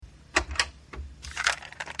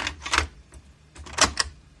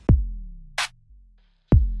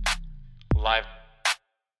Live,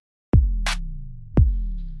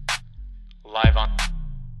 live on,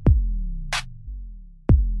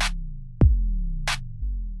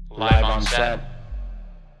 live on set.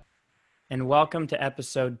 And welcome to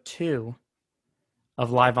episode 2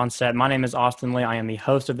 of Live on Set. My name is Austin Lee. I am the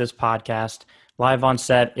host of this podcast. Live on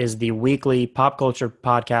Set is the weekly pop culture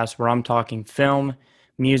podcast where I'm talking film,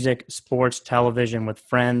 music, sports, television with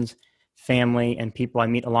friends, family, and people I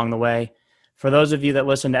meet along the way. For those of you that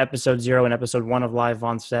listened to episode 0 and episode 1 of Live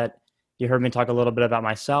on Set, you heard me talk a little bit about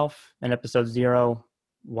myself. In episode 0,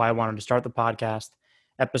 why I wanted to start the podcast.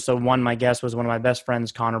 Episode 1, my guest was one of my best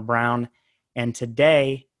friends, Connor Brown. And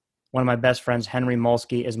today, one of my best friends, Henry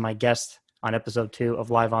Molsky, is my guest on episode 2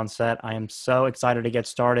 of Live on Set. I am so excited to get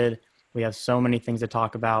started. We have so many things to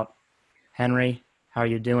talk about. Henry, how are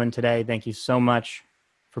you doing today? Thank you so much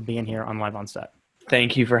for being here on Live on Set.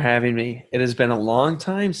 Thank you for having me. It has been a long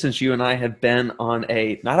time since you and I have been on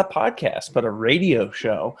not a podcast, but a radio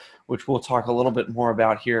show, which we'll talk a little bit more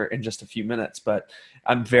about here in just a few minutes. But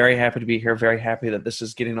I'm very happy to be here, very happy that this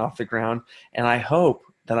is getting off the ground. And I hope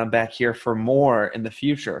that I'm back here for more in the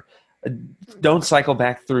future. Don't cycle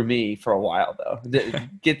back through me for a while, though.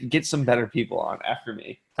 Get some better people on after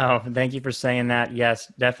me. Oh, thank you for saying that.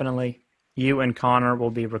 Yes, definitely. You and Connor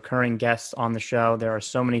will be recurring guests on the show. There are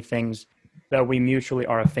so many things that we mutually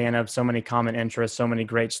are a fan of, so many common interests, so many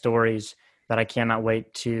great stories that I cannot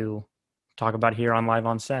wait to talk about here on Live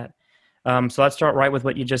on Set. So let's start right with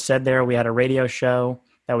what you just said there. We had a radio show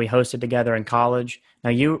that we hosted together in college. Now,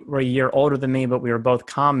 you were a year older than me, but we were both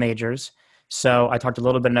comm majors. So I talked a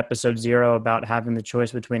little bit in episode 0 about having the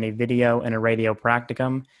choice between a video and a radio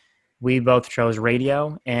practicum. We both chose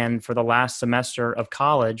radio. And for the last semester of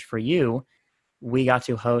college for you, we got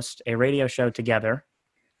to host a radio show together.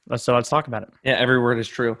 So let's talk about it. Yeah, every word is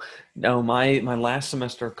true. No, my last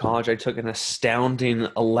semester of college, I took an astounding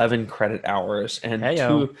 11 credit hours, and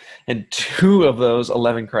two of those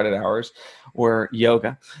 11 credit hours were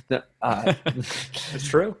yoga. It's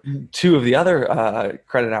true. 2 of the other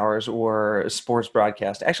credit hours were sports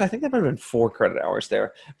broadcast. Actually, I think there might have been 4 credit hours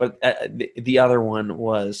there, but the other one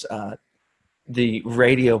was the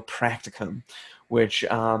radio practicum, which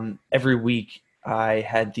every week I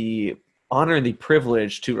had the honor and the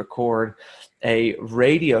privilege to record a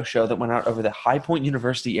radio show that went out over the High Point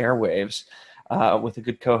University airwaves with a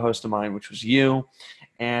good co-host of mine, which was you.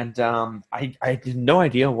 And I had no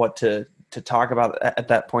idea what to talk about at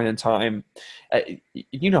that point in time.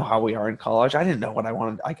 You know how we are in college. I didn't know what I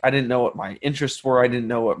wanted. I didn't know what my interests were. I didn't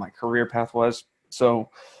know what my career path was. So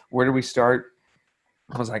where do we start?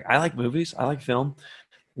 I was like, I like movies. I like film.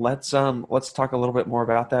 Let's talk a little bit more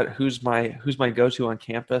about that. Who's my go-to on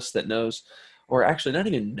campus that knows, or actually not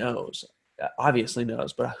even knows, obviously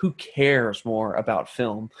knows, but who cares more about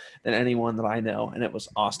film than anyone that I know? And it was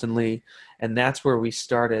Austin Lee. And that's where we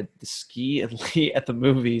started the Ski and Lee at the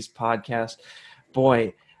Movies podcast.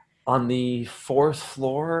 Boy, on the fourth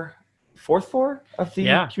floor of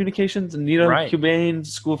the Communications and Nito Cubain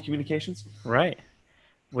School of Communications. Right.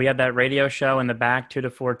 We had that radio show in the back, 2 to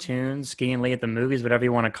 4 tunes, Ski and Lee at the Movies, whatever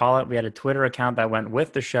you want to call it. We had a Twitter account that went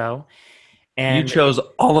with the show. And you chose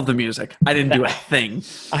all of the music. I didn't do a thing.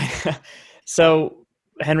 So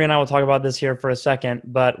Henry and I will talk about this here for a second,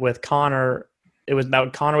 but with Connor,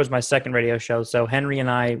 Connor was my second radio show. So Henry and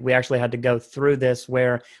I, we actually had to go through this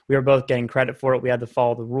where we were both getting credit for it. We had to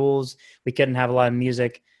follow the rules. We couldn't have a lot of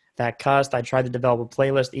music that cussed. I tried to develop a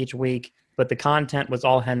playlist each week, but the content was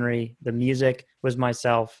all Henry. The music was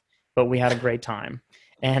myself, but we had a great time.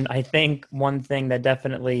 And I think one thing that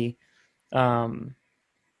definitely kind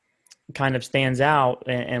of stands out,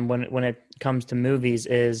 and when it comes to movies,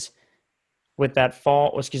 is with that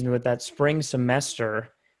spring semester,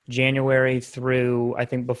 January through, I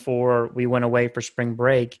think before we went away for spring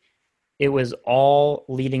break, it was all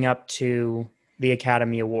leading up to the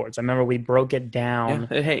Academy Awards. I remember we broke it down.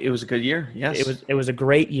 Yeah. Hey, it was a good year. Yes. It was a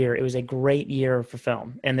great year. It was a great year for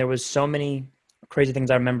film. And there was so many crazy things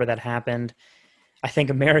I remember that happened. I think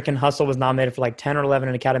American Hustle was nominated for like 10 or 11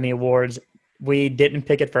 Academy Awards. We didn't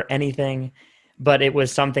pick it for anything, but it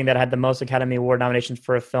was something that had the most Academy Award nominations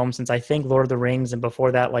for a film since I think Lord of the Rings, and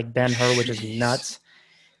before that, like Ben-Hur, which is nuts.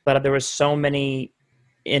 But there were so many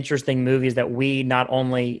interesting movies that we, not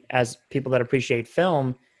only as people that appreciate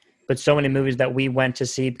film, but so many movies that we went to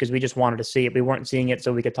see because we just wanted to see it. We weren't seeing it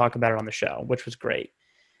so we could talk about it on the show, which was great.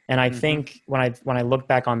 And I think when I look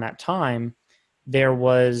back on that time, there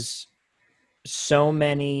was so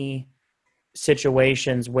many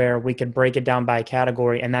situations where we could break it down by a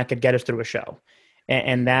category and that could get us through a show.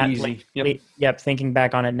 And that, easy. Thinking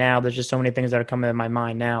back on it now, there's just so many things that are coming in my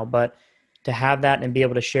mind now. But to have that and be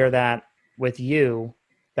able to share that with you,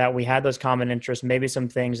 that we had those common interests, maybe some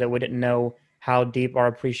things that we didn't know how deep our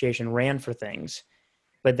appreciation ran for things,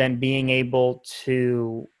 but then being able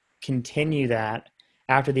to continue that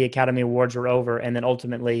after the Academy Awards were over, and then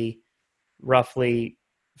ultimately roughly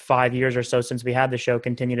 5 years or so since we had the show,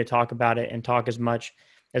 continue to talk about it and talk as much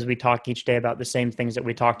as we talk each day about the same things that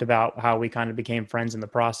we talked about, how we kind of became friends in the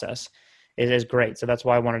process. It is great. So that's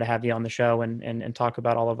why I wanted to have you on the show and talk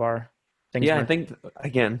about all of our things. Yeah, I think,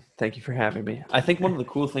 again, thank you for having me. I think one of the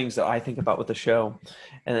cool things that I think about with the show,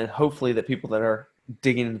 and then hopefully that people that are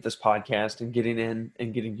digging into this podcast and getting in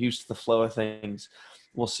and getting used to the flow of things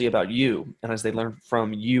will see about you, and as they learn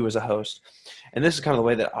from you as a host. And this is kind of the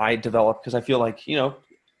way that I develop, because I feel like,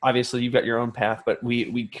 obviously you've got your own path, but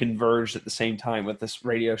we converged at the same time with this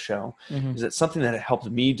radio show. Mm-hmm. Is that something that it helped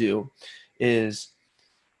me do is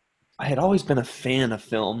I had always been a fan of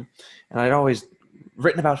film, and I'd always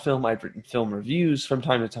written about film. I'd written film reviews from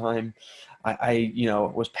time to time. I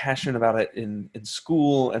was passionate about it in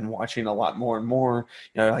school and watching a lot more and more,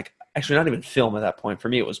 like actually not even film at that point. For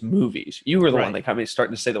me, it was movies. You were the one that got me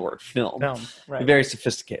starting to say the word film. Right. Very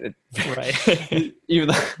sophisticated. Right. Even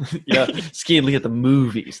though, skeevely at the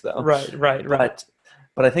movies though. Right.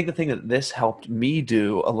 But I think the thing that this helped me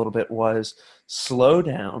do a little bit was slow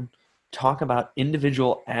down, talk about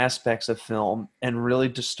individual aspects of film, and really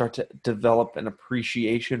just start to develop an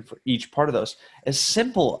appreciation for each part of those. As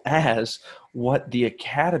simple as what the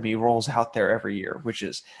Academy rolls out there every year, which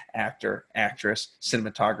is actor, actress,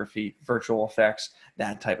 cinematography, virtual effects,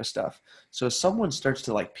 that type of stuff. So as someone starts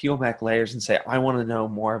to peel back layers and say, I want to know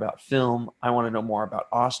more about film, I want to know more about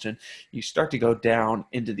Austin, you start to go down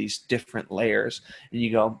into these different layers and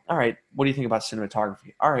you go, all right, what do you think about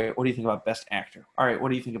cinematography? All right, what do you think about best actor? All right, what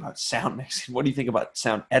do you think about sound mixing? What do you think about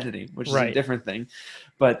sound editing, which is a different thing?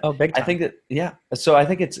 But big time. I think that, so I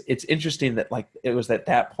think it's interesting that it was at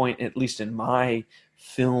that point, at least in my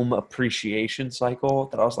film appreciation cycle,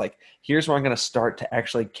 that I was like, here's where I'm going to start to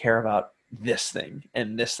actually care about this thing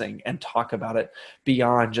and talk about it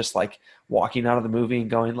beyond just walking out of the movie and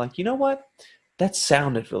going you know what, that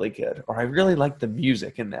sounded really good, or I really like the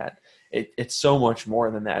music in that. It's so much more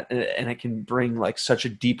than that, and it can bring such a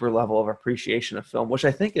deeper level of appreciation of film, which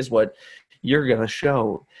I think is what you're going to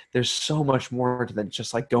show. There's so much more than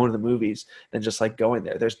just going to the movies, than just going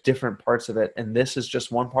there. There's different parts of it, and this is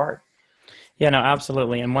just one part. Yeah, no,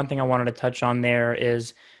 absolutely. And one thing I wanted to touch on there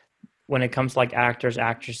is when it comes to actors,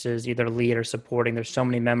 actresses, either lead or supporting, there's so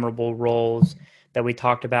many memorable roles that we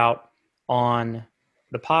talked about on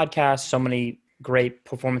the podcast, so many great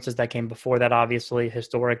performances that came before that, obviously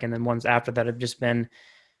historic, and then ones after that have just been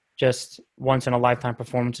just once in a lifetime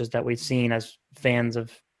performances that we've seen as fans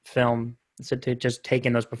of film, so to just take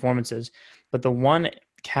in those performances. But the one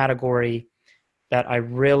category that I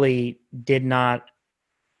really did not,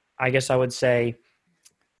 I guess I would say,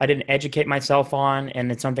 I didn't educate myself on,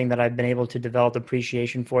 and it's something that I've been able to develop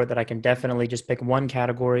appreciation for, that I can definitely just pick one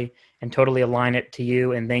category and totally align it to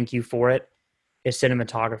you and thank you for it, is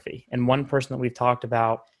cinematography. And one person that we've talked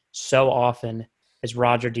about so often is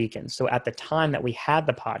Roger Deakins. So at the time that we had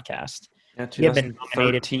the podcast, he had been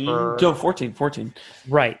nominated for 14.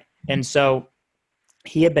 Right. And so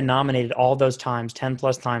he had been nominated all those times, 10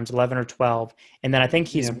 plus times, 11 or 12. And then I think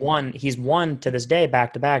he's won to this day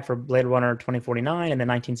back to back for Blade Runner 2049 and then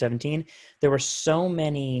 1917. There were so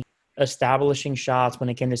many establishing shots when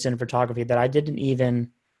it came to cinematography that I didn't even.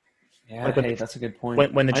 Yeah, that's a good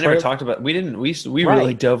point. When the I never talked about. We didn't. We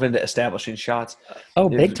really dove into establishing shots. Oh,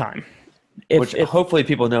 big time. Which hopefully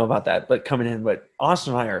people know about that. But coming in, but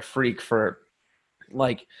Austin and I are a freak for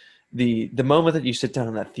the moment that you sit down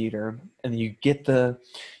in that theater and you get the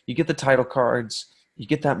title cards, you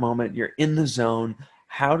get that moment, you're in the zone.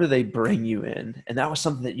 How do they bring you in? And that was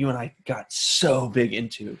something that you and I got so big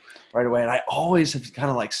into right away. And I always have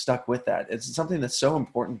kind of stuck with that. It's something that's so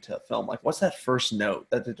important to film. What's that first note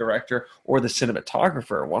that the director or the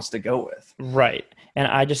cinematographer wants to go with? Right. And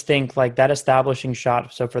I just think that establishing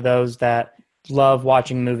shot. So for those that love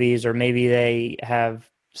watching movies, or maybe they have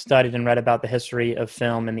studied and read about the history of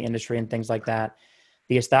film and the industry and things like that,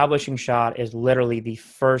 the establishing shot is literally the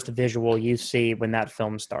first visual you see when that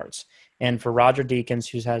film starts. And for Roger Deakins,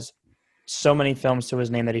 who has so many films to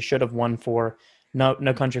his name that he should have won for, No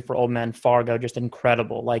Country for Old Men, Fargo, just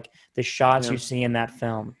incredible. The shots you see in that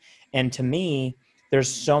film. And to me, there's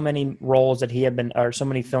so many roles that he had been, or so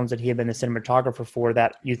many films that he had been the cinematographer for,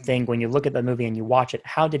 that you think when you look at the movie and you watch it,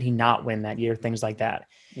 how did he not win that year? Things like that.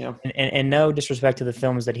 Yeah. And no disrespect to the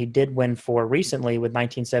films that he did win for recently with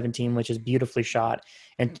 1917, which is beautifully shot,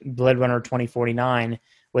 and Blade Runner 2049,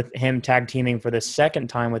 with him tag teaming for the third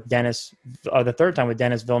time with Denis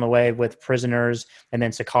Villeneuve with Prisoners, and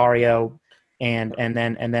then Sicario and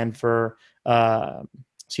then for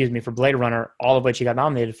for Blade Runner, all of which he got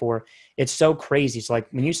nominated for. It's so crazy. So like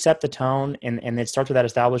when you set the tone and it starts with that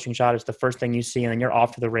establishing shot, it's the first thing you see, and then you're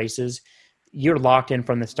off to the races. You're locked in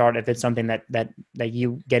from the start if it's something that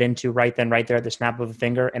you get into right then, right there at the snap of a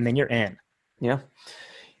finger, and then you're in. Yeah.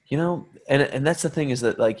 And that's the thing, is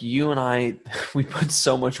that like you and I, we put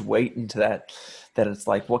so much weight into that it's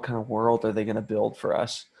like, what kind of world are they going to build for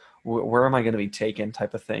us? Where am I going to be taken,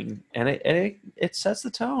 type of thing. And it sets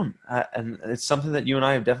the tone. And it's something that you and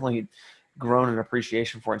I have definitely grown an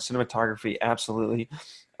appreciation for in cinematography. Absolutely.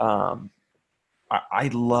 I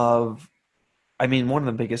love, one of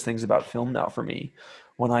the biggest things about film now for me,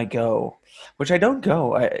 when I go, which I don't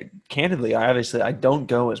go, candidly, I don't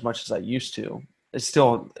go as much as I used to. It's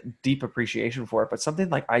still deep appreciation for it, but something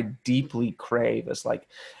like I deeply crave is like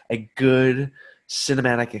a good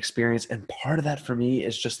cinematic experience. And part of that for me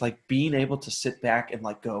is just like being able to sit back and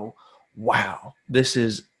like go, wow, this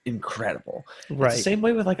is incredible. Right. It's the same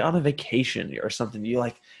way with like on a vacation or something.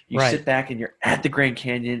 You sit back and you're at the Grand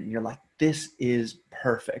Canyon and you're like, this is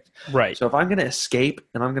perfect. Right. So if I'm going to escape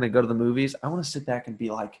and I'm going to go to the movies, I want to sit back and be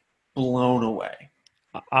like blown away.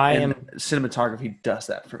 Cinematography does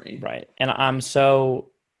that for me. Right. And I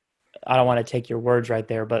don't want to take your words right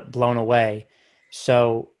there, but blown away.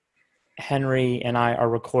 So Henry and I are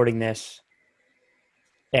recording this,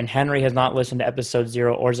 and Henry has not listened to episode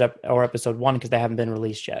 0 or episode 1 because they haven't been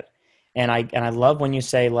released yet. And I love when you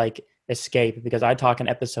say like escape, because I talk in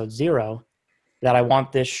episode 0 that I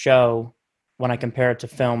want this show, when I compare it to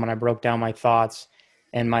film, when I broke down my thoughts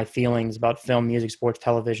and my feelings about film, music, sports,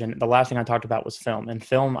 television, the last thing I talked about was film. And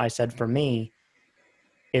film, I said, for me,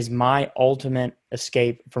 is my ultimate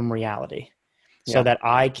escape from reality, so that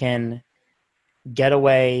I can get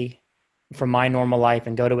away from my normal life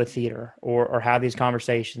and go to a theater or have these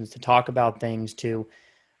conversations, to talk about things, to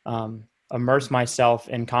immerse myself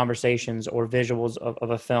in conversations or visuals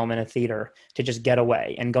of a film in a theater, to just get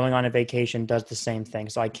away. And going on a vacation does the same thing.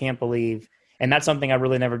 So I can't believe, and that's something I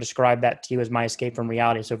really never described that to you as my escape from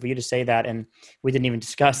reality. So for you to say that, and we didn't even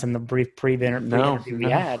discuss in the brief pre-interview we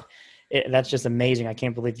had, that's just amazing. I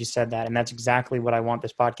can't believe you said that. And that's exactly what I want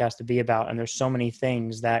this podcast to be about. And there's so many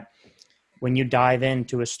things that when you dive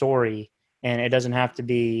into a story, and it doesn't have to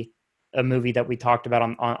be a movie that we talked about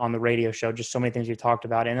on the radio show, just so many things we've talked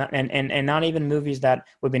about, and not even movies that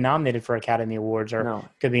would be nominated for Academy Awards or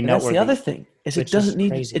could be noteworthy. That's the other thing, is it doesn't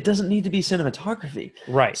need to be cinematography.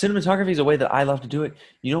 Right. Cinematography is a way that I love to do it.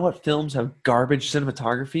 You know what films have garbage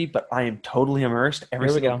cinematography, but I am totally immersed every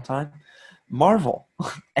single time? Marvel.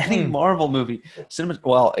 Any Marvel movie.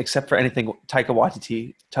 Except for anything Taika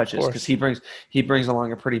Waititi touches, because he brings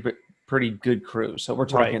along a pretty good crew. So we're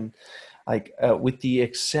talking with the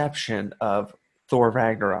exception of Thor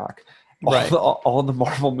Ragnarok, all the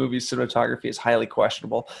Marvel movies cinematography is highly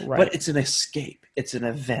questionable, but it's an escape. It's an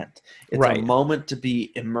event. It's a moment to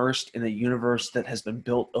be immersed in a universe that has been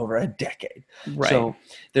built over a decade. Right. So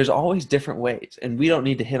there's always different ways, and we don't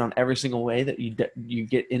need to hit on every single way that you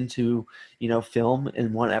get into, film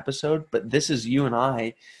in one episode, but this is you and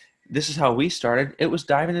I. This is how we started. It was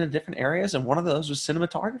diving into different areas, and one of those was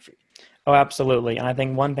cinematography. Oh, absolutely. And I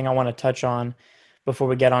think one thing I want to touch on before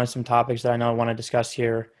we get on to some topics that I know I want to discuss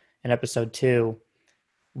here in episode 2,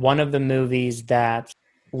 one of the movies that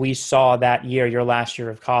we saw that year, your last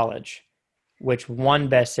year of college, which won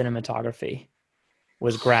Best Cinematography,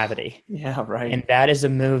 was Gravity. Yeah, right. And that is a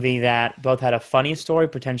movie that both had a funny story,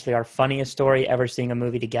 potentially our funniest story ever seeing a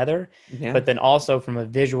movie together, but then also from a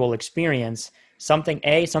visual experience, something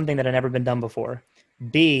that had never been done before.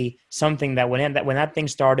 B, something that when that thing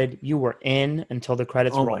started, you were in until the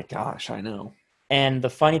credits rolled. Oh my gosh, I know. And the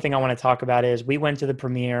funny thing I want to talk about is we went to the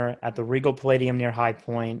premiere at the Regal Palladium near High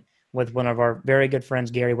Point with one of our very good friends.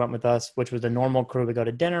 Gary went with us, which was the normal crew. We go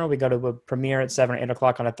to dinner, we go to a premiere at 7 or 8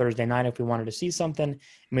 o'clock on a Thursday night if we wanted to see something, and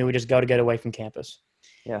we would just go to get away from campus.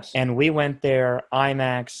 Yes. And we went there,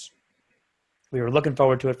 IMAX. We were looking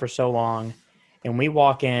forward to it for so long. And we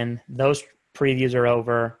walk in, those previews are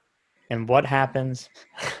over. And what happens?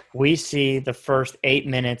 We see the first 8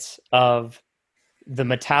 minutes of the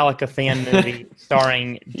Metallica fan movie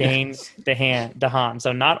starring Dane DeHaan.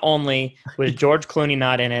 So not only was George Clooney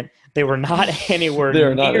not in it, they were not anywhere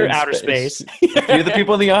near outer space. A few of the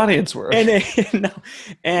people in the audience were. And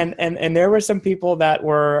there were some people that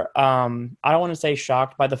were, I don't want to say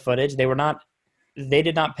shocked by the footage. They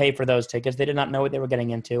did not pay for those tickets. They did not know what they were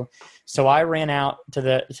getting into. So I ran out to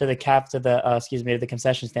the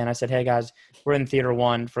concession stand. I said, "Hey guys, we're in Theater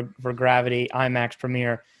 1 for Gravity IMAX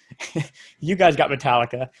premiere." you guys got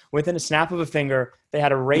Metallica. Within a snap of a finger, they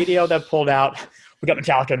had a radio that pulled out. We got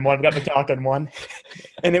Metallica in one. We got Metallica in one.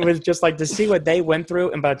 And it was just like to see what they went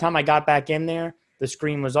through. And by the time I got back in there, the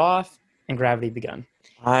screen was off and Gravity begun.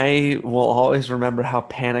 I will always remember how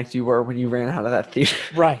panicked you were when you ran out of that theater.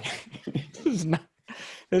 Right.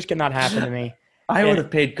 This cannot happen to me. I would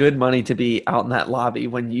have paid good money to be out in that lobby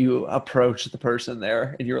when you approached the person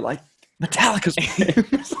there and you were like, Metallica's.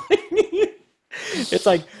 It's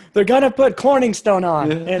like, they're going to put Corning Stone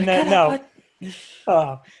on. And then, no.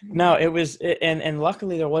 Oh, no, it was, and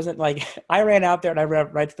luckily there wasn't like, I ran out there and I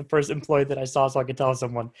ran right to the first employee that I saw so I could tell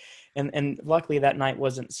someone. And luckily that night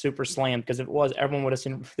wasn't super slammed, because if it was, everyone would have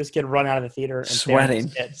seen this kid run out of the theater and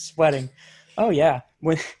sweating. Oh yeah.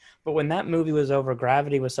 But when that movie was over,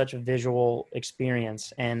 Gravity was such a visual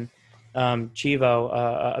experience. And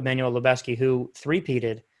Chivo, Emmanuel Lubezki, who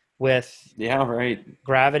three-peated with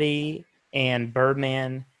Gravity and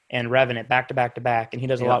Birdman and Revenant back to back to back. And he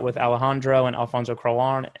does a lot with Alejandro and Alfonso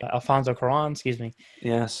Cuarón, excuse me.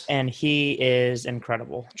 Yes. And he is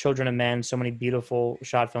incredible. Children of Men, so many beautiful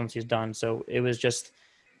shot films he's done. So it was just,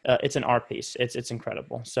 it's an art piece. It's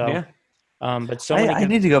incredible. So, yeah. But so I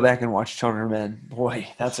need to go back and watch Children of Men. Boy,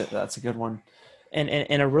 that's a good one.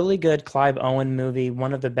 And a really good Clive Owen movie,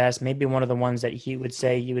 one of the best, maybe one of the ones that he would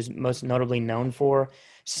say he was most notably known for.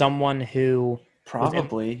 Someone who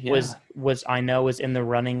was I know was in the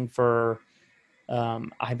running for,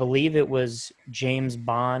 I believe it was James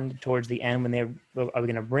Bond towards the end when are we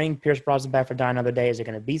going to bring Pierce Brosnan back for Die Another Day? Is it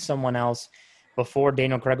going to be someone else? Before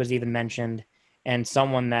Daniel Craig was even mentioned, and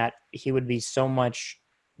someone that he would be so much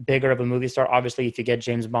bigger of a movie star. Obviously, if you get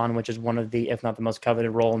James Bond, which is one of the, if not the most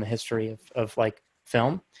coveted role in the history of like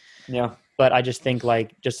film. Yeah. But I just think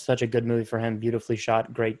like just such a good movie for him. Beautifully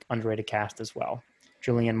shot, great underrated cast as well.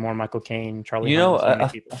 Julianne Moore, Michael Caine, Charlie. A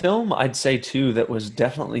film I'd say too that was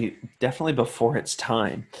definitely before its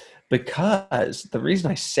time, because the reason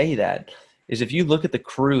I say that is if you look at the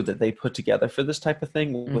crew that they put together for this type of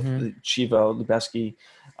thing with Chivo, Lubezki,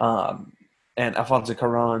 and Alfonso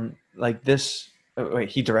Cuarón, like this. Wait,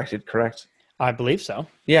 he directed, correct? I believe so.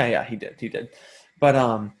 Yeah, he did.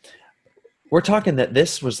 But we're talking that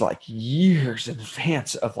this was like years in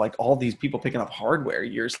advance of like all these people picking up hardware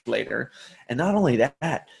years later. And not only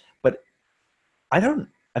that, but I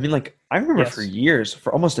remember for years,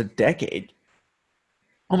 for almost a decade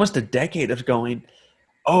of going,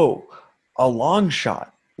 oh, a long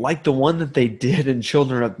shot like the one that they did in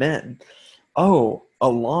Children of Men. Oh, a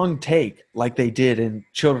long take like they did in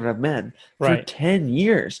Children of Men for 10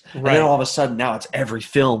 years. Right. And then all of a sudden now it's every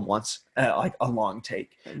film wants like a long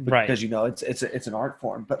take because, it's an art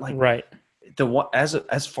form, but like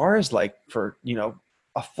as far as like for,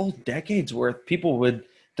 a full decade's worth,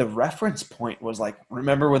 the reference point was like,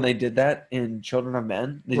 remember when they did that in Children of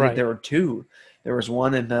Men? There were two. There was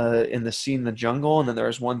one in the scene in the jungle, and then there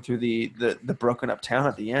was one through the broken up town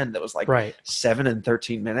at the end that was like 7 and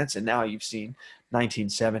 13 minutes. And now you've seen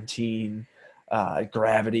 1917,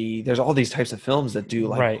 Gravity. There's all these types of films that do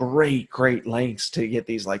like great lengths to get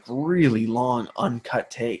these like really long uncut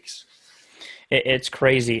takes. It's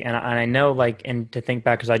crazy, and I know like, and to think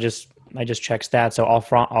back, because I just checked stats. So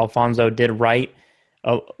Alfonso did write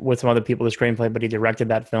with some other people the screenplay, but he directed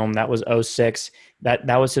that film. That was 2006.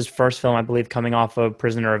 That was his first film, I believe, coming off of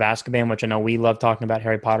Prisoner of Azkaban, which I know we love talking about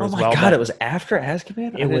Harry Potter as well. Oh my God, it was after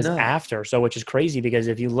Azkaban? It was after. So which is crazy, because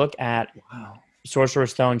if you look at Sorcerer's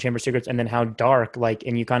Stone, Chamber of Secrets, and then how dark, like,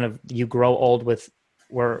 and you grow old with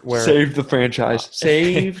where save the franchise.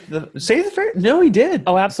 Save the franchise. No, he did.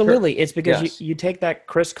 Oh, absolutely. It's because you take that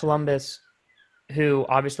Chris Columbus, who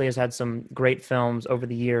obviously has had some great films over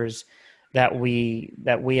the years, that we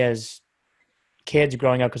as kids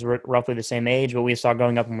growing up, because we're roughly the same age, but we saw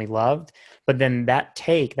growing up and we loved. But then that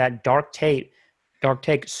dark take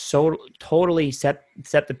so totally set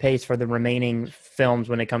the pace for the remaining films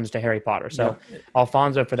when it comes to Harry Potter. So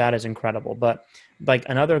Alfonso for that is incredible. But like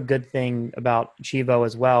another good thing about Chivo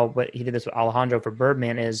as well, but he did this with Alejandro for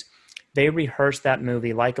Birdman, is they rehearsed that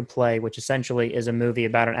movie like a play, which essentially is a movie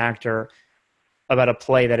about an actor, about a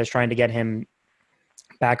play that is trying to get him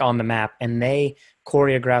back on the map, and they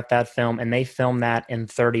choreographed that film and they filmed that in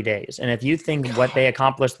 30 days. And if you think what they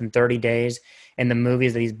accomplished in 30 days in the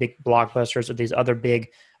movies, these big blockbusters or these other big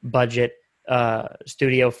budget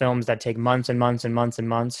studio films that take months and months and months and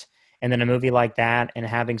months, and then a movie like that and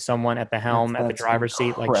having someone at the helm, at the driver's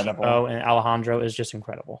seat like Chivo and Alejandro is just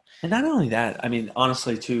incredible. And not only that, I mean,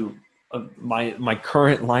 honestly, too, my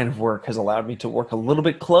current line of work has allowed me to work a little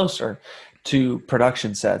bit closer to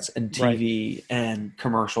production sets and TV and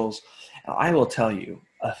commercials. I will tell you,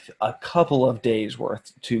 a couple of days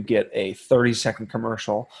worth to get a 30-second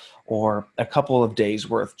commercial, or a couple of days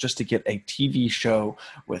worth just to get a TV show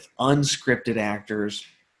with unscripted actors,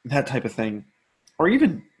 that type of thing, or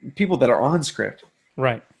even people that are on script,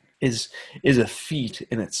 Right. is a feat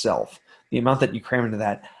in itself. The amount that you cram into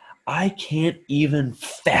that, I can't even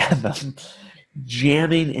fathom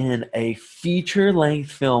jamming in a feature-length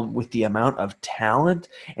film with the amount of talent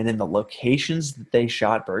and in the locations that they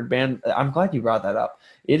shot Birdman. I'm glad you brought that up.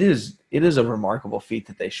 It is a remarkable feat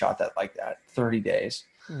that they shot that like that, 30 days.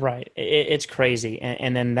 Right. It's crazy.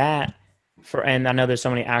 And then and I know there's so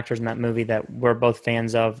many actors in that movie that we're both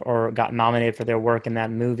fans of or got nominated for their work in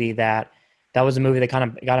that movie that was a movie that kind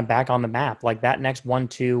of got him back on the map. Like that next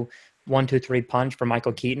 1-2-1-2-3 punch for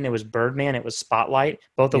Michael Keaton. It was Birdman. It was Spotlight,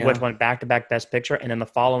 both of which went back-to-back Best Picture. And then the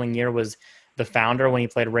following year was The Founder when he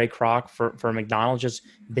played Ray Kroc for McDonald's. Just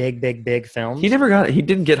big films. He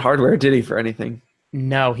didn't get hardware, did he, for anything?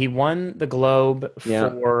 No, he won the Globe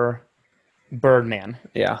for Birdman.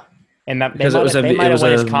 Yeah. And that they might have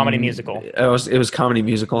won his comedy musical. It was comedy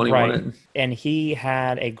musical, and he won it. And he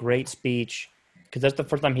had a great speech because that's the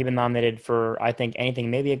first time he'd been nominated for, I think,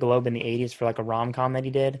 anything, maybe a Globe in the 80s for like a rom-com that he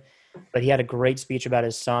did. But he had a great speech about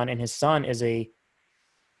his son, and his son is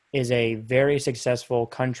a very successful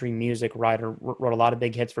country music writer, wrote a lot of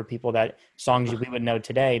big hits for people, that songs we would know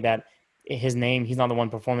today, that his name, he's not the one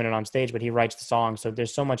performing it on stage, but he writes the song. So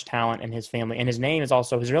there's so much talent in his family. And his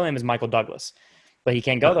real name is Michael Douglas, but he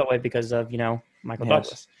can't go that way because of, Michael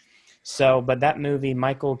Douglas. So, but that movie,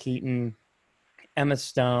 Michael Keaton, Emma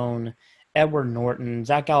Stone, Edward Norton,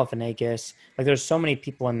 Zach Galifianakis, like there's so many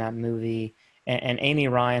people in that movie. And Amy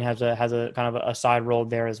Ryan has a kind of a side role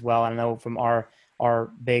there as well. I know from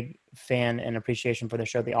our big fan and appreciation for the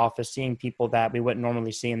show The Office, seeing people that we wouldn't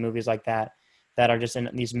normally see in movies like that are just in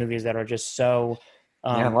these movies that are just so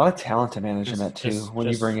a lot of talent to manage in that too. When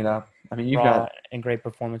you bring it up, I mean, you've got and great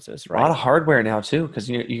performances, right? A lot of hardware now too, because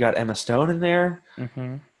you got Emma Stone in there.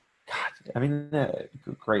 Mm-hmm. God, I mean,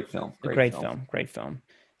 great film. Great film.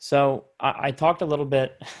 So I talked a little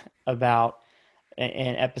bit about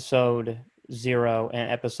in episode 0 and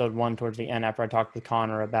episode 1 towards the end, after I talked with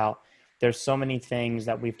Connor, about there's so many things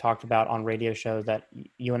that we've talked about on radio shows that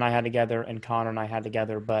you and I had together and Connor and I had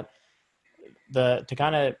together, but to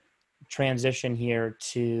kind of transition here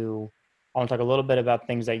to, I want to talk a little bit about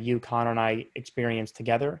things that you, Connor, and I experienced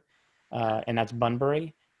together, and that's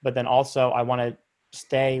Bunbury. But then also I want to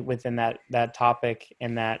stay within that topic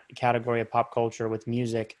in that category of pop culture with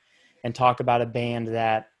music and talk about a band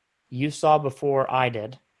that you saw before I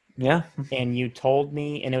did. Yeah. And you told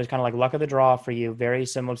me, and it was kind of like luck of the draw for you, very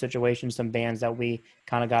similar situation, some bands that we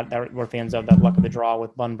kind of got that we're fans of, that luck of the draw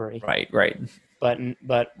with Bunbury. Right. But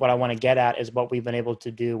what I want to get at is what we've been able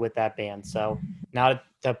to do with that band. So now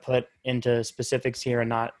to put into specifics here and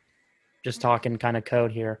not just talking kind of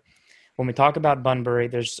code here. When we talk about Bunbury,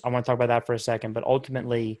 I want to talk about that for a second, but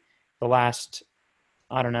ultimately the last,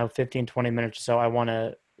 15, 20 minutes or so, I want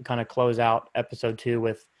to kind of close out episode 2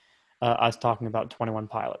 with us talking about 21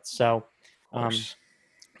 Pilots. So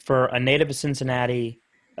for a native of Cincinnati,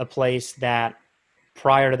 a place that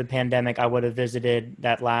prior to the pandemic, I would have visited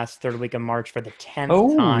that last third week of March for the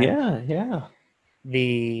 10th time. Oh,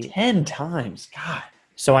 yeah. 10 times. God.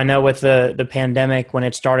 So I know with the pandemic, when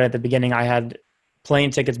it started at the beginning, I had plane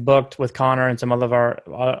tickets booked with Connor and some of our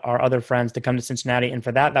other friends to come to Cincinnati. And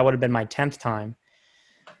for that would have been my 10th time.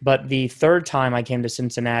 But the third time I came to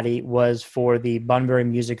Cincinnati was for the Bunbury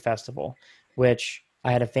Music Festival, which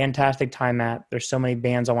I had a fantastic time at. There's so many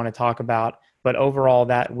bands I want to talk about. But overall,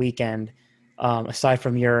 that weekend, aside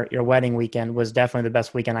from your wedding weekend, was definitely the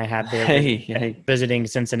best weekend I had there visiting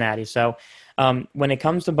Cincinnati. So when it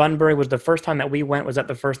comes to Bunbury, was the first time that we went, was that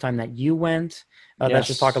the first time that you went? Yes. Let's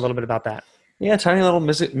just talk a little bit about that. Yeah, tiny little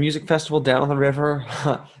music festival down the river,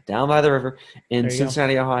 down by the river in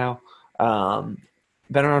Cincinnati, Ohio.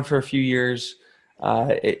 Been around for a few years.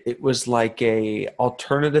 It was like a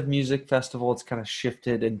alternative music festival. It's kind of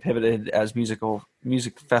shifted and pivoted as music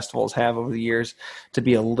festivals have over the years to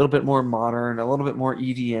be a little bit more modern, a little bit more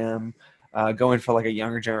EDM, going for like a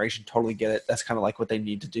younger generation. Totally get it. That's kind of like what they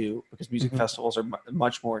need to do, because music festivals are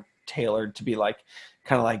much more tailored to be like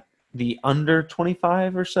kind of like the under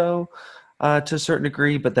 25 or so to a certain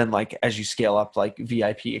degree. But then like as you scale up, like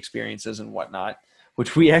VIP experiences and whatnot,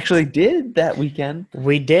 which we actually did that weekend.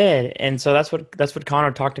 We did, and so that's what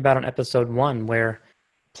Connor talked about on episode 1, where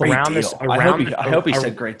I hope he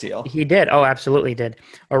said great deal. He did. Oh, absolutely did.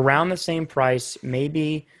 Around the same price,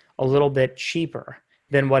 maybe a little bit cheaper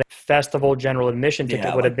than what a festival general admission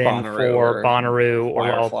ticket would have been for Bonnaroo or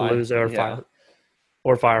Lollapalooza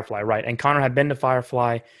or Firefly, right? And Connor had been to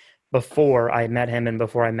Firefly. before I met him and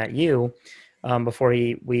before I met you. Before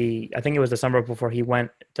I think it was the summer before he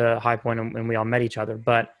went to High Point and we all met each other.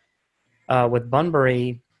 But with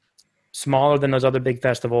Bunbury, smaller than those other big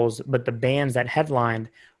festivals, but the bands that headlined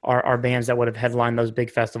are bands that would have headlined those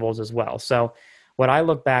big festivals as well. So what I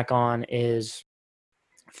look back on is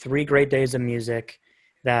 3 great days of music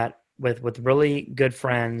that with really good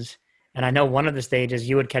friends. And I know one of the stages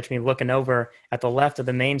you would catch me looking over at the left of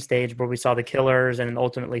the main stage where we saw the Killers and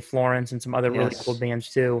ultimately Florence and some other really cool bands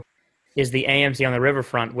too, is the AMC on the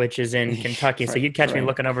Riverfront, which is in Kentucky. So you'd catch me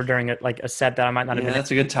looking over during a set that I might not have been.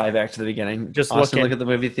 That's a good tie back to the beginning. Just Austin, look at the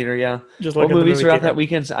movie theater. Yeah. Just what look at movies the movie were out theater. that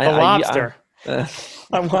weekend? The Lobster.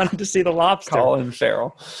 I wanted to see The Lobster. Colin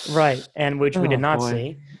Farrell. Right, and which we did not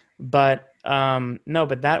see. But no,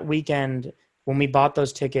 but that weekend when we bought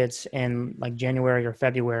those tickets in like January or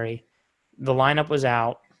February, the lineup was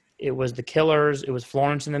out. It was the Killers. It was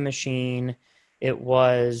Florence and the Machine. It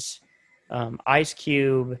was Ice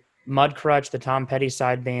Cube, Mudcrutch, the Tom Petty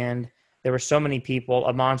side band. There were so many people,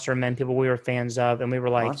 a Monster Men, people we were fans of, and we were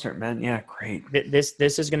like, Monster Men, yeah, great.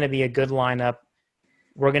 This is going to be a good lineup.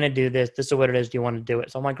 We're going to do this. This is what it is. Do you want to do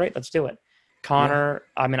it? So I'm like, great, let's do it. Connor,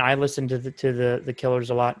 I mean, I listened to the Killers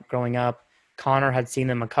a lot growing up. Connor had seen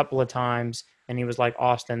them a couple of times, and he was like,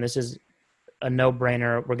 Austin, this is a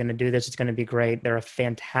no-brainer. We're going to do this. It's going to be great. They're a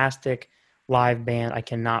fantastic live band. I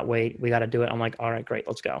cannot wait. We got to do it. I'm like, all right, great,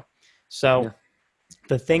 let's go. So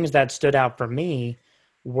the things that stood out for me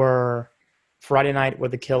were Friday night were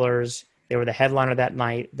the Killers. They were the headliner that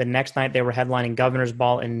night. The next night they were headlining Governor's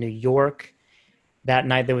Ball in New York. That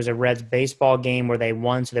night there was a Reds baseball game where they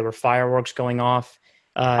won, so there were fireworks going off.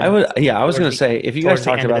 I was going to say, if you guys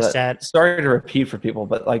talked about that, sorry to repeat for people,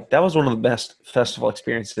 but like that was one of the best festival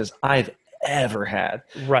experiences I've ever had.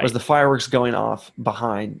 Right. Was the fireworks going off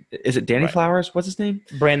behind, is it Danny Flowers? What's his name?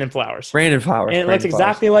 Brandon Flowers. Brandon Flowers. And it looks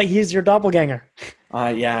exactly like he's your doppelganger.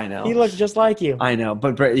 Yeah, I know. He looks just like you. I know.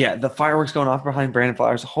 But yeah, the fireworks going off behind Brandon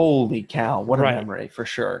Flowers, holy cow, what a memory for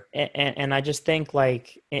sure. And I just think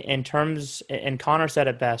like in terms, and Connor said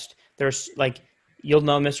it best, there's like, you'll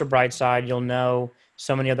know Mr. Brightside, you'll know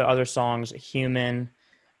so many other songs, Human,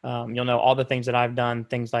 you'll know all the things that I've done,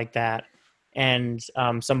 things like that. And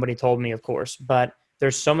somebody told me, of course, but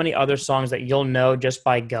there's so many other songs that you'll know just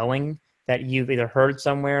by going that you've either heard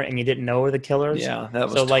somewhere and you didn't know were the Killers. Yeah, that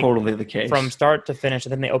was totally the case. From start to finish,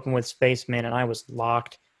 and then they opened with Spaceman, and I was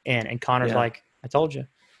locked in. And Connor's like, I told you.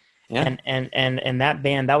 Yeah. And that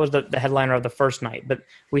band, that was the headliner of the first night. But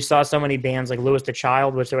we saw so many bands like Louis the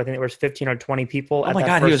Child, which I think there was 15 or 20 people. Oh my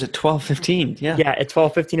God, he was at 12:15. Yeah. Yeah, at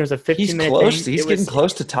 12:15, it was a 15-minute close. thing. He's getting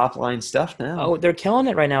close to top line stuff now. Oh, they're killing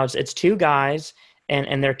it right now. It's 2 guys,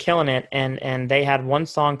 and they're killing it. And they had one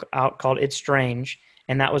song out called It's Strange,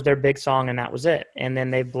 and that was their big song, and that was it. And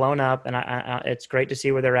then they've blown up, and it's great to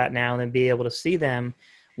see where they're at now and then be able to see them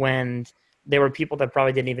when there were people that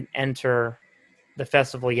probably didn't even enter the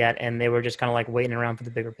festival yet, and they were just kind of like waiting around for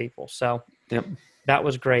the bigger people. So that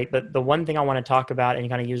was great. But the one thing I want to talk about and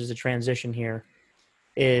kind of use as a transition here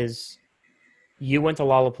is you went to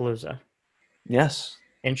Lollapalooza. Yes.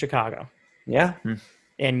 In Chicago. Yeah.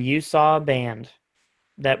 And you saw a band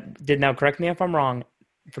that did, now correct me if I'm wrong,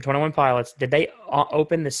 for 21 Pilots, did they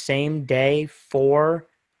open the same day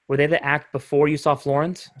were they the act before you saw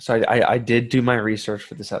Florence? So I did do my research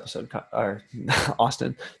for this episode,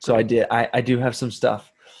 Austin. So I did. I do have some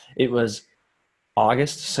stuff. It was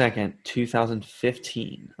August 2nd,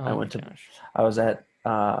 2015. I was at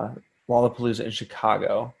Lollapalooza in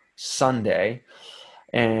Chicago Sunday,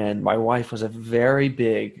 and my wife was a very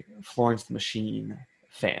big Florence the Machine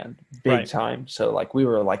fan, big time. So like we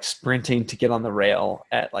were like sprinting to get on the rail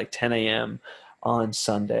at like 10 a.m. on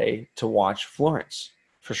Sunday to watch Florence.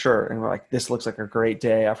 For sure. And we're like, this looks like a great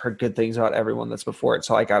day. I've heard good things about everyone that's before it.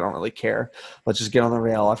 So like, I don't really care. Let's just get on the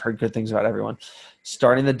rail. I've heard good things about everyone.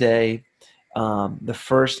 Starting the day, the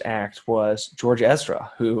first act was George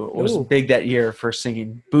Ezra, who was big that year for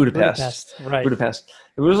singing Budapest. Budapest.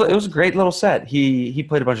 It was a great little set. He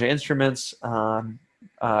played a bunch of instruments,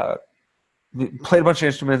 got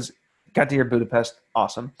to hear Budapest.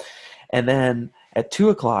 Awesome. And then at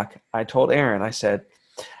 2:00, I told Aaron, I said,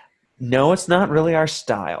 no, it's not really our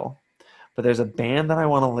style, but there's a band that I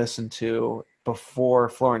want to listen to before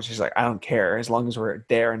Florence. She's like, I don't care as long as we're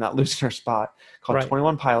there and not losing our spot. Called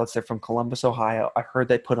 21 Pilots. They're from Columbus, Ohio. I heard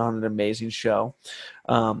they put on an amazing show.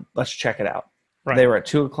 Let's check it out. They were at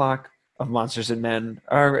 2:00 of Monsters and Men,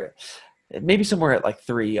 or maybe somewhere at like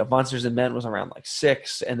 3. Of Monsters and Men was around like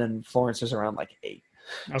 6, and then Florence was around like 8.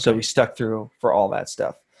 So we stuck through for all that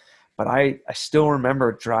stuff. But I still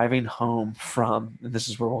remember driving home from, and this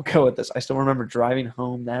is where we'll go with this. I still remember driving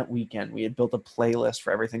home that weekend. We had built a playlist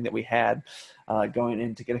for everything that we had going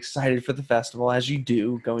in to get excited for the festival, as you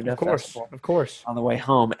do, going to a festival. Of course. On the way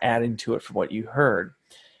home, adding to it for what you heard.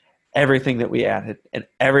 Everything that we added and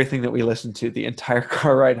everything that we listened to the entire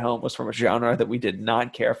car ride home was from a genre that we did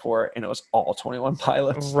not care for, and it was all 21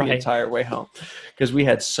 Pilots the entire way home, because we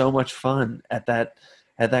had so much fun at that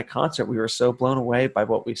concert. We were so blown away by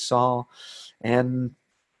what we saw, and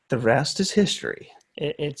the rest is history.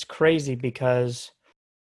 It's crazy because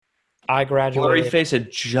I graduated. Blurry Face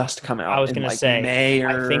had just come out. I was going to say, May,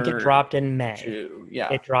 I think it dropped in May. June.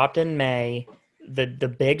 Yeah, it dropped in May.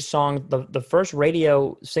 The big song, the first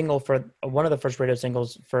radio single for one of the first radio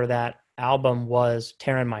singles for that album was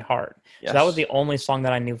 "Tearing My Heart." Yes. So that was the only song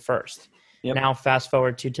that I knew first. Yep. Now fast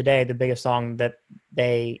forward to today, the biggest song that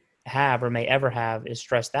they have or may ever have is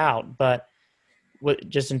 "Stressed Out," but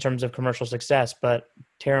just in terms of commercial success. But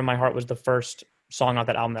 "Tearing My Heart" was the first song off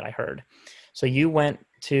that album that I heard. So you went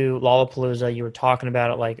to Lollapalooza, you were talking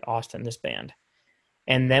about it like, Austin, this band.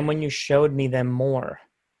 And then when you showed me them more,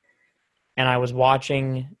 and I was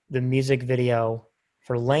watching the music video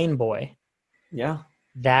for Lane Boy. Yeah.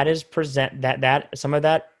 That is some of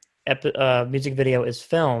that music video is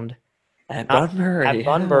filmed at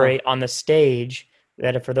Bunbury on the stage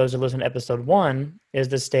that, for those who listen to episode 1, is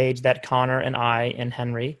the stage that Connor and I and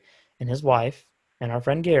Henry and his wife and our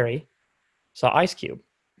friend Gary saw Ice Cube.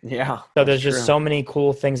 Yeah. So there's just so many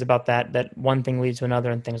cool things about that one thing leads to another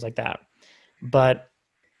and things like that. But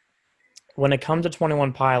when it comes to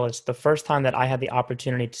 21 Pilots, the first time that I had the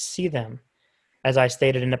opportunity to see them, as I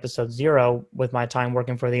stated in episode 0, with my time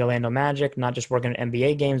working for the Orlando Magic, not just working at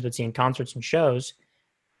NBA games, but seeing concerts and shows,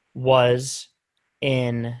 was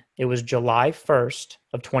July 1st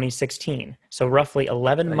of 2016. So roughly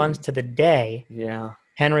 11 months to the day. Yeah.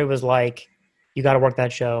 Henry was like, you got to work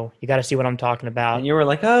that show. You got to see what I'm talking about. And you were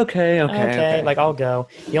like, okay. Like, I'll go.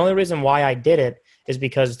 The only reason why I did it is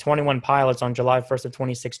because 21 Pilots on July 1st of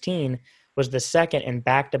 2016 was the second in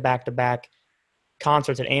back-to-back-to-back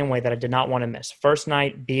concerts at Amway that I did not want to miss. First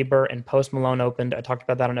night, Bieber and Post Malone opened. I talked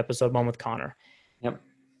about that on episode 1 with Connor. Yep.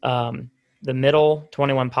 The middle,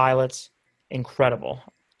 21 Pilots, incredible.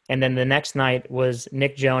 And then the next night was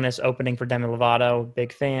Nick Jonas opening for Demi Lovato,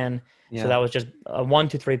 big fan. Yeah. So that was just a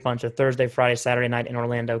 1-2-3 punch, a Thursday, Friday, Saturday night in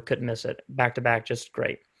Orlando. Couldn't miss it. Back-to-back, just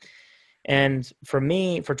great. And for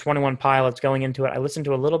me, for 21 Pilots, going into it, I listened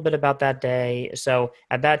to a little bit about that day. So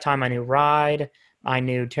at that time, I knew Ride, I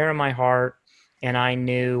knew Tearing My Heart, and I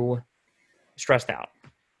knew Stressed Out.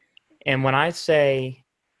 And when I say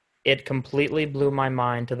it completely blew my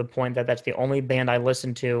mind to the point that that's the only band I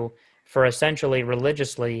listened to for essentially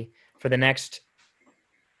religiously for the next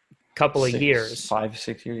couple of years.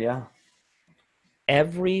 5-6 years, yeah.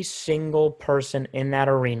 Every single person in that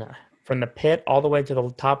arena, from the pit all the way to the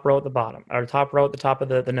top row at the bottom, or top row at the top of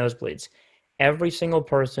the nosebleeds, every single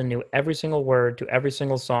person knew every single word to every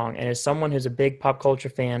single song. And as someone who's a big pop culture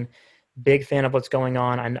fan, big fan of what's going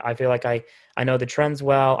on, I feel like I know the trends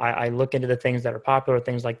well. I look into the things that are popular,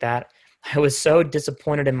 things like that. I was so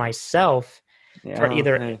disappointed in myself for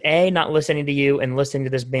either A, not listening to you and listening to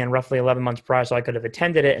this band roughly 11 months prior, so I could have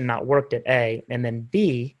attended it and not worked it, A, and then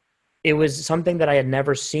B, it was something that I had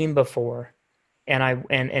never seen before.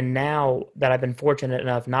 And now that I've been fortunate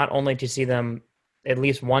enough not only to see them at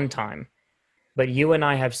least one time, but you and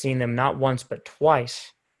I have seen them not once but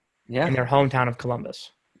twice in their hometown of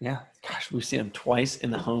Columbus. Yeah. Gosh, we've seen them twice in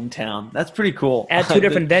the hometown. That's pretty cool. At 2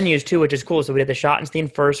 different venues, too, which is cool. So we did the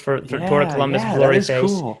Schottenstein first for Tour of Columbus, Blurry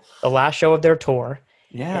Face, cool. The last show of their tour.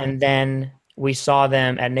 Yeah. And then we saw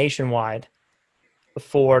them at Nationwide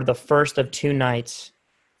for the first of 2 nights.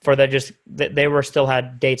 They were still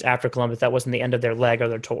had dates after Columbus. That wasn't the end of their leg or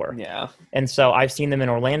their tour. Yeah. And so I've seen them in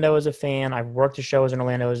Orlando as a fan. I've worked the shows in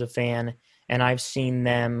Orlando as a fan. And I've seen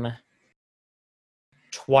them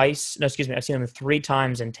I've seen them 3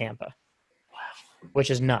 times in Tampa. Wow. Which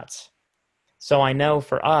is nuts. So I know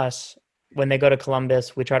for us, when they go to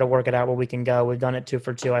Columbus, we try to work it out where we can go. We've done it 2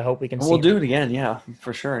 for 2. I hope we can We'll do it again, yeah,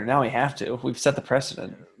 for sure. Now we have to. We've set the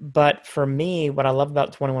precedent. But for me, what I love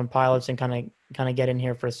about 21 Pilots and kind of get in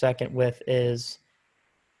here for a second with is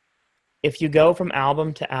if you go from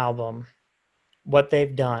album to album, what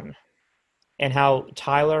they've done and how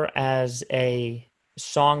Tyler as a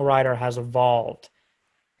songwriter has evolved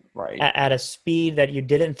at a speed that you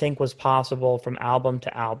didn't think was possible from album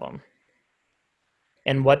to album.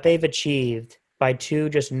 And what they've achieved by 2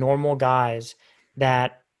 just normal guys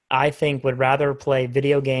that I think would rather play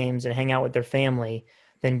video games and hang out with their family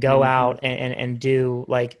than go out and do,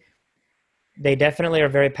 like, they definitely are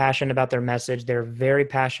very passionate about their message. They're very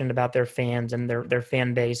passionate about their fans and their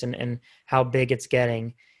fan base and how big it's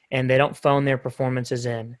getting. And they don't phone their performances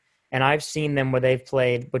in. And I've seen them where they've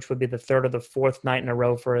played, which would be the third or the fourth night in a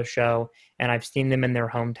row for a show. And I've seen them in their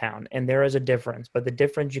hometown. And there is a difference, but the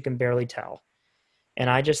difference you can barely tell. And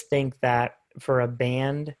I just think that for a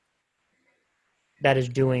band that is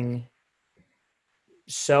doing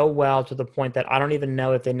so well to the point that I don't even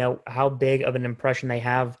know if they know how big of an impression they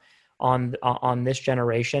have on this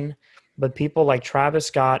generation, but people like Travis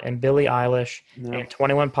Scott and Billie Eilish and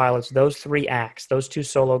 21 Pilots, those three acts, those two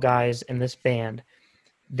solo guys in this band,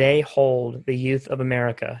 they hold the youth of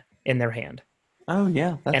America in their hand. Oh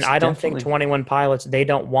yeah, and I don't think 21 Pilots, they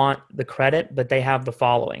don't want the credit, but they have the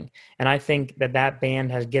following. And I think that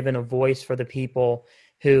band has given a voice for the people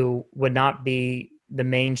who would not be the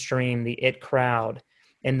mainstream, the it crowd,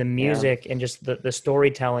 and the music and just the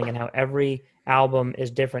storytelling and how every album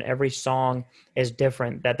is different, every song is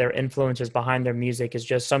different, that their influences behind their music is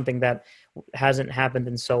just something that hasn't happened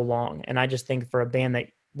in so long. And I just think for a band that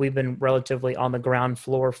we've been relatively on the ground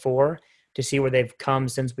floor for, to see where they've come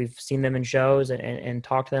since we've seen them in shows and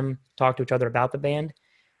talk to each other about the band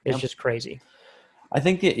is just crazy. I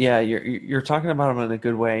think that, you're talking about them in a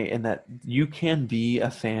good way in that you can be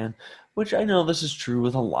a fan, which I know this is true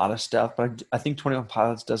with a lot of stuff, but I think 21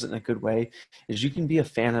 Pilots does it in a good way, is you can be a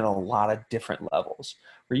fan at a lot of different levels.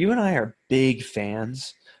 Where you and I are big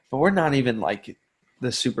fans, but we're not even like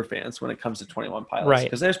the super fans when it comes to 21 Pilots. Right.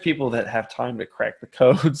 Because there's people that have time to crack the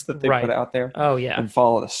codes that they put out there. Oh, yeah. And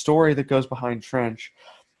follow the story that goes behind Trench.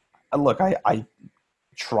 Look, I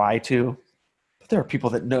try to. There are people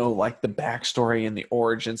that know like the backstory and the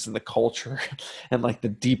origins and the culture and like the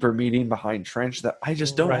deeper meaning behind Trench that I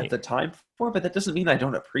just don't have the time for, but that doesn't mean I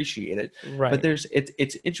don't appreciate it. Right. But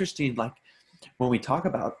it's interesting, like when we talk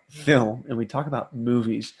about film and we talk about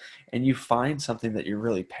movies and you find something that you're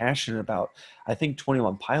really passionate about, I think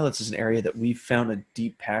 21 Pilots is an area that we've found a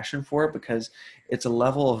deep passion for because it's a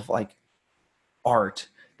level of like art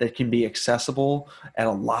that can be accessible at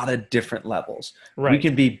a lot of different levels. Right. We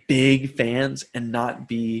can be big fans and not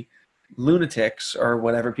be lunatics or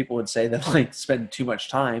whatever people would say that like spend too much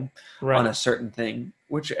time on a certain thing,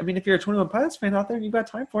 which, I mean, if you're a 21 Pilots fan out there and you've got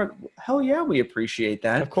time for it, hell yeah, we appreciate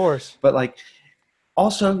that. Of course. But like,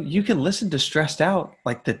 also you can listen to Stressed Out,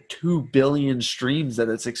 like the 2 billion streams that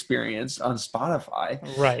it's experienced on Spotify.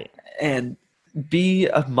 Right. And be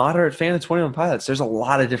a moderate fan of 21 Pilots. There's a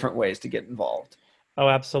lot of different ways to get involved. Oh,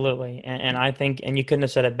 absolutely. And I think, and you couldn't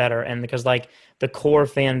have said it better. And because like the core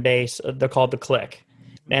fan base, they're called the Clique.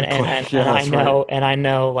 And I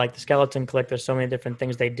know like the Skeleton Clique, there's so many different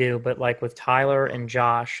things they do, but like with Tyler and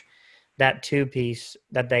Josh, that 2-piece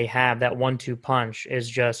that they have, that 1-2 punch is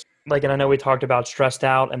just like, and I know we talked about Stressed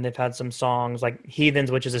Out and they've had some songs like Heathens,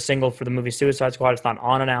 which is a single for the movie Suicide Squad. It's not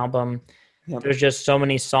on an album. Yep. There's just so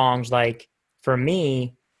many songs. Like for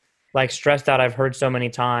me, like Stressed Out, I've heard so many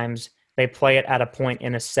times. They play it at a point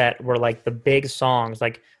in a set where like the big songs,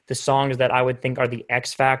 like the songs that I would think are the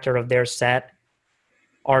X factor of their set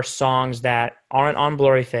are songs that aren't on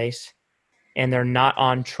Blurryface and they're not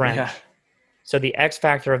on Trench. Yeah. So the X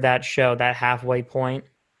factor of that show, that halfway point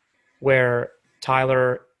where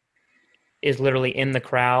Tyler is literally in the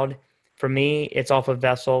crowd, for me, it's Off of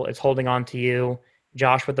Vessel. It's Holding On to You,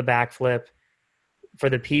 Josh with the backflip. For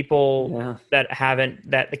the people that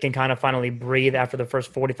can kind of finally breathe after the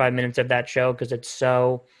first 45 minutes of that show, because it's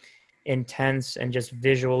so intense and just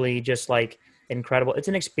visually just like incredible. It's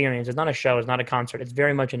an experience. It's not a show. It's not a concert. It's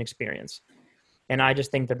very much an experience. And I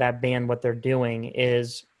just think that band, what they're doing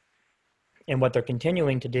is, and what they're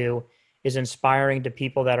continuing to do is inspiring to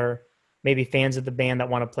people that are maybe fans of the band that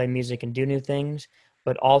want to play music and do new things,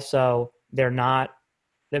 but also they're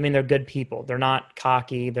good people. They're not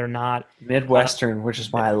cocky. They're not Midwestern, which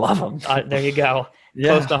is why I love them. There you go.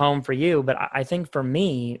 Yeah. Close to home for you. But I think for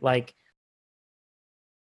me, like,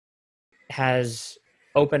 has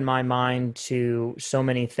opened my mind to so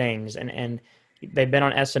many things. And they've been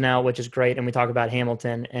on SNL, which is great. And we talk about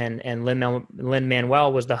Hamilton and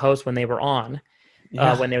Lin-Manuel was the host when they were on,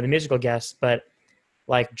 when they were the musical guests. But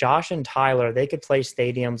like Josh and Tyler, they could play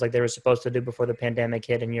stadiums like they were supposed to do before the pandemic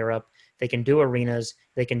hit in Europe. They can do arenas.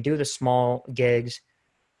 They can do the small gigs.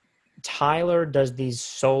 Tyler does these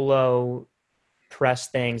solo press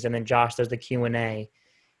things, and then Josh does the Q&A.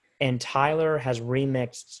 And Tyler has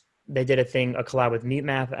remixed. They did a collab with Mute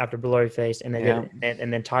Math after Blurryface, and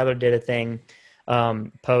and then Tyler did a thing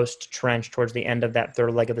post Trench towards the end of that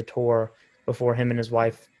third leg of the tour before him and his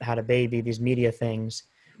wife had a baby. These media things.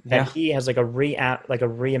 That he has like a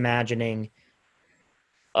reimagining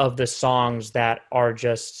of the songs that are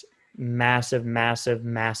just massive, massive,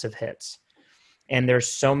 massive hits. And there's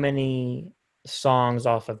so many songs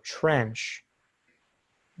off of Trench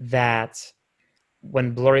that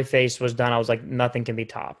when Blurry Face was done, I was like, nothing can be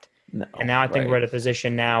topped. No, And now I think we're at a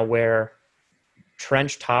position now where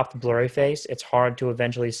Trench topped Blurry Face. It's hard to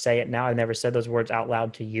eventually say it now. I've never said those words out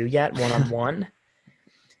loud to you yet, one-on-one.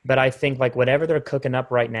 But I think like whatever they're cooking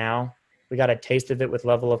up right now, we got a taste of it with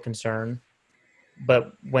Level of Concern.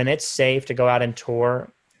 But when it's safe to go out and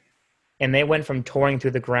tour, and they went from touring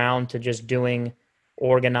through the ground to just doing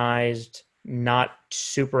organized, not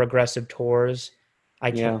super aggressive tours,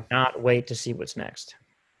 I cannot wait to see what's next.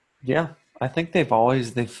 Yeah, I think they've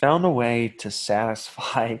found a way to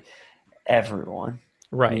satisfy everyone,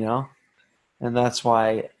 Right. you know? And that's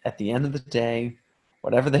why at the end of the day,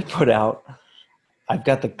 whatever they put out, I've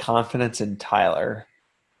got the confidence in Tyler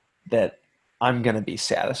that I'm going to be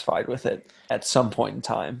satisfied with it at some point in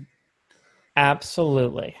time.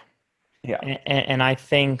 Absolutely. Yeah. And I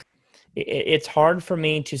think it's hard for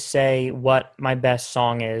me to say what my best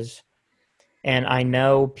song is. And I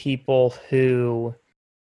know people who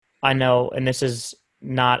I know, and this is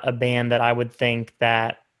not a band that I would think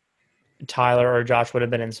that Tyler or Josh would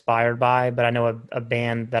have been inspired by, but I know a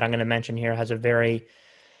band that I'm going to mention here has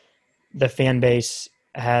the fan base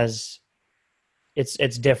has, it's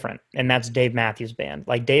different, and that's Dave Matthews Band.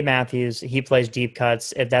 Like Dave Matthews, he plays deep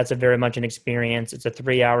cuts. That's a very much an experience. It's a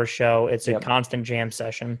 3-hour show. It's a constant jam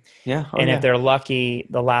session. Yeah. If they're lucky,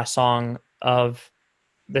 the last song of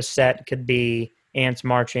the set could be Ants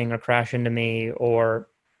Marching or Crash Into Me or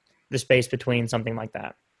The Space Between, something like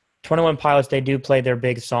that. 21 Pilots, they do play their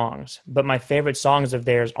big songs, but my favorite songs of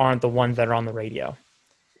theirs aren't the ones that are on the radio.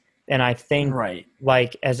 And I think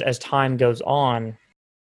like as time goes on,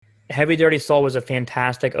 Heavy Dirty Soul was a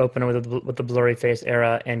fantastic opener with the Blurry Face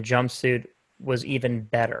era, and Jumpsuit was even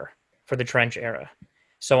better for the Trench era.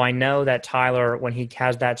 So I know that Tyler, when he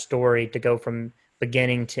has that story to go from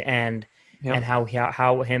beginning to end, and how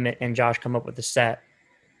him and Josh come up with the set,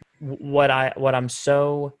 what I'm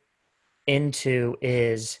so into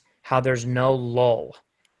is how there's no lull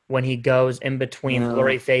when he goes in between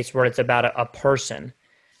Blurry Face, where it's about a person,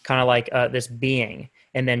 kind of like this being,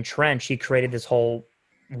 and then Trench, he created this whole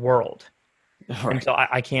world. Right. And so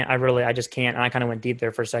I just can't, and I kind of went deep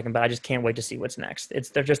there for a second, but I just can't wait to see what's next.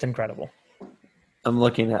 They're just incredible. I'm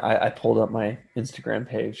looking at, I pulled up my Instagram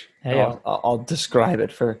page. Hey, I'll describe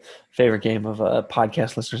it for favorite game of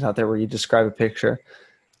podcast listeners out there where you describe a picture.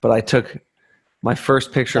 But I took my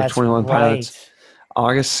first picture of 21 Pilots,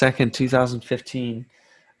 August 2nd, 2015.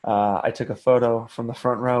 I took a photo from the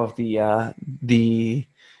front row of the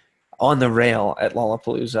on the rail at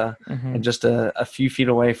Lollapalooza, and just a few feet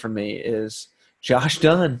away from me is Josh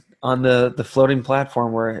Dun on the floating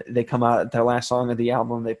platform where they come out at their last song of the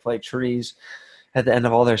album. They play Trees at the end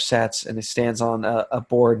of all their sets, and he stands on a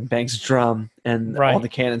board and bangs a drum, and all the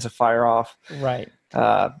cannons will fire off. Right.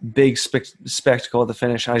 Big spectacle at the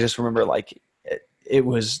finish. I just remember like it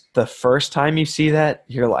was the first time you see that,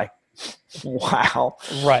 you're like, wow,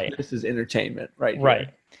 this is entertainment right here.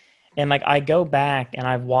 And like I go back and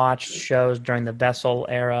I've watched shows during the Vessel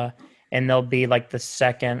era, and they'll be like the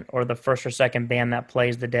second or the first or second band that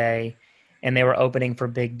plays the day, and they were opening for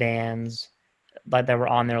big bands like that were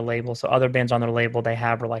on their label. So other bands on their label they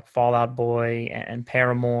have were like Fall Out Boy and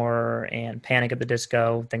Paramore and Panic at the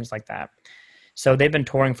Disco, things like that. So they've been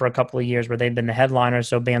touring for a couple of years where they've been the headliners.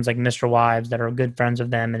 So bands like Mr. Wives that are good friends of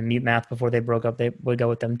them and Mute Math before they broke up, they would go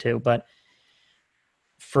with them too. But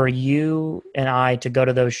for you and I to go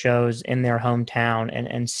to those shows in their hometown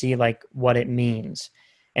and see like what it means,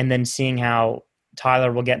 and then seeing how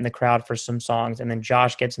Tyler will get in the crowd for some songs and then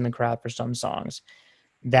Josh gets in the crowd for some songs,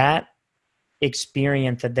 that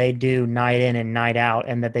experience that they do night in and night out,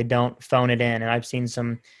 and that they don't phone it in. And I've seen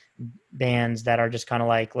some bands that are just kind of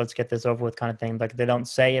like, let's get this over with kind of thing. Like they don't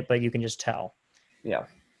say it, but you can just tell. Yeah.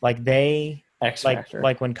 Like they, X Factor.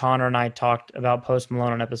 like when Connor and I talked about Post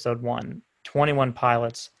Malone on episode 1, 21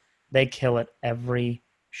 Pilots, they kill it every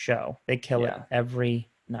show. They kill it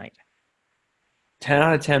every night. 10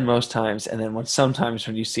 out of 10 most times, and then sometimes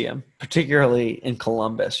when you see them, particularly in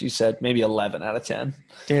Columbus, you said maybe 11 out of 10.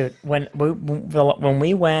 Dude, when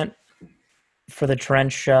we went for the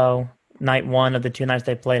Trench show, night 1 of the 2 nights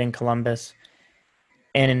they played in Columbus,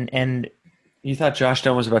 and you thought Josh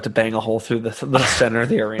Dun was about to bang a hole through the center of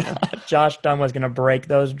the arena. Josh Dun was going to break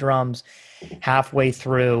those drums halfway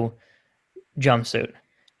through Jumpsuit.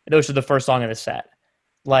 Those were the first song of the set.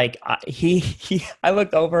 Like I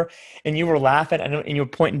looked over and you were laughing and you were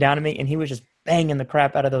pointing down at me, and he was just banging the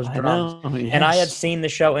crap out of those drums. I know, yes. And I had seen the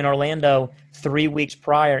show in Orlando 3 weeks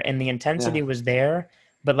prior, and the intensity was there,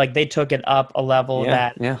 but like they took it up a level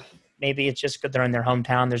maybe it's just good they're in their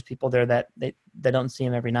hometown. There's people there that they don't see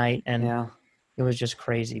him every night, and Yeah. it was just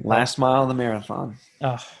crazy. But, Last mile of the marathon.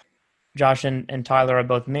 Josh and Tyler are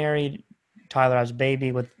both married. Tyler has a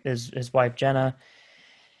baby with his wife Jenna,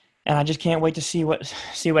 and I just can't wait to see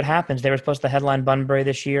what happens. They were supposed to headline Bunbury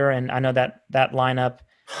this year, and I know that lineup.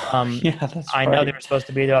 Yeah, that's I know they were supposed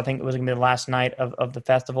to be there. I think it was going to be the last night of the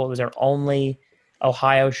festival. It was their only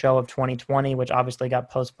Ohio show of 2020, which obviously got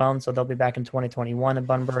postponed. So they'll be back in 2021 in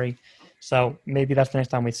Bunbury. So maybe that's the next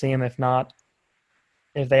time we see them. If not,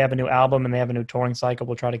 if they have a new album and they have a new touring cycle,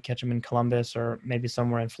 we'll try to catch them in Columbus or maybe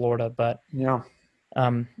somewhere in Florida. But yeah,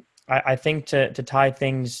 I think to tie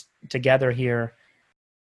things together here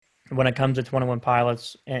when it comes to 21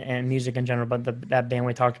 Pilots and music in general, but that band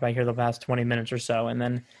we talked about here the last 20 minutes or so, and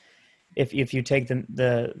then if you take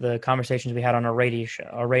the conversations we had on our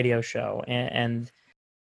radio show and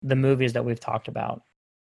the movies that we've talked about,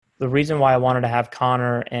 the reason why I wanted to have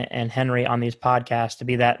Connor and Henry on these podcasts to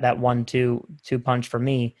be that 1-2 punch for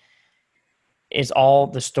me is all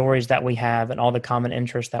the stories that we have and all the common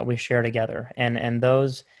interests that we share together. And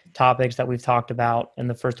those topics that we've talked about in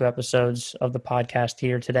the first 2 episodes of the podcast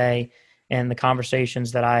here today, and the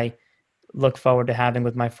conversations that I look forward to having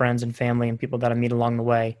with my friends and family and people that I meet along the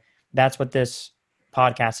way, that's what this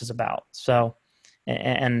podcast is about. So,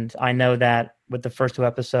 and I know that with the first 2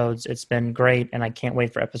 episodes, it's been great, and I can't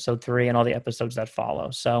wait for episode 3 and all the episodes that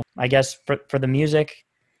follow. So I guess for the music,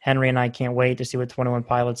 Henry and I can't wait to see what 21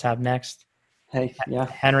 Pilots have next. Hey, yeah.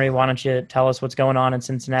 Henry, why don't you tell us what's going on in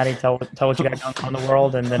Cincinnati? Tell what you got going on in the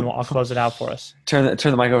world, and then I'll close it out for us. Turn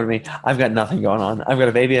the mic over to me. I've got nothing going on. I've got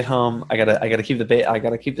a baby at home. I gotta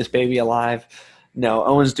keep this baby alive. No,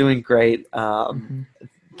 Owen's doing great.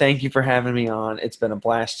 Thank you for having me on. It's been a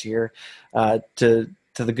blast here.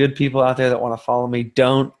 To the good people out there that want to follow me, I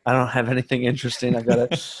don't have anything interesting. I've got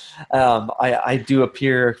I do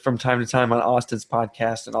appear from time to time on Austin's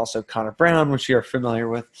podcast and also Connor Brown, which you're familiar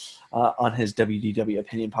with, on his WDW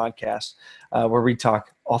Opinion podcast, where we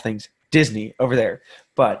talk all things Disney over there.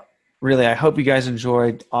 But really, I hope you guys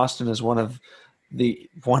enjoyed. Austin is one of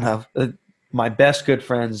my best good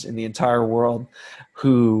friends in the entire world,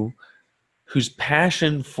 whose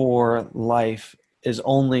passion for life is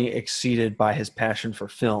only exceeded by his passion for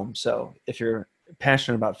film. So if you're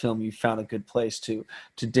passionate about film, you found a good place to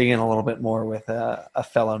dig in a little bit more with a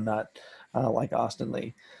fellow nut like Austin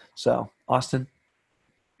Lee. So Austin,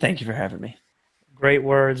 thank you for having me. Great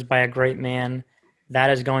words by a great man.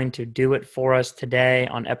 That is going to do it for us today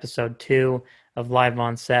on episode 2 of Live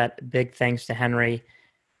on Set. Big thanks to Henry.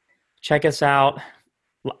 Check us out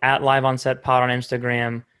at Live on Set Pod on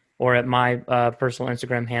Instagram, or at my personal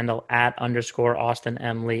Instagram handle @_Austin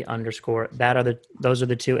M. Lee _. Those are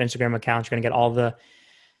the 2 Instagram accounts. You're going to get all the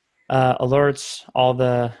alerts, all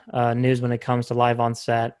the news when it comes to Live on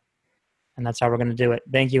Set, and that's how we're going to do it.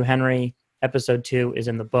 Thank you, Henry. Episode 2 is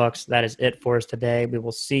in the books. That is it for us today. We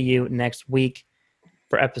will see you next week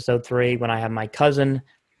for episode 3 when I have my cousin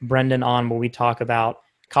Brendan on, where we talk about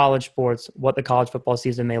college sports, what the college football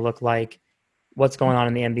season may look like, what's going on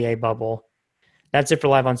in the NBA bubble. That's it for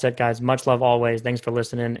Live on Set, guys. Much love always. Thanks for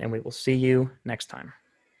listening, and we will see you next time.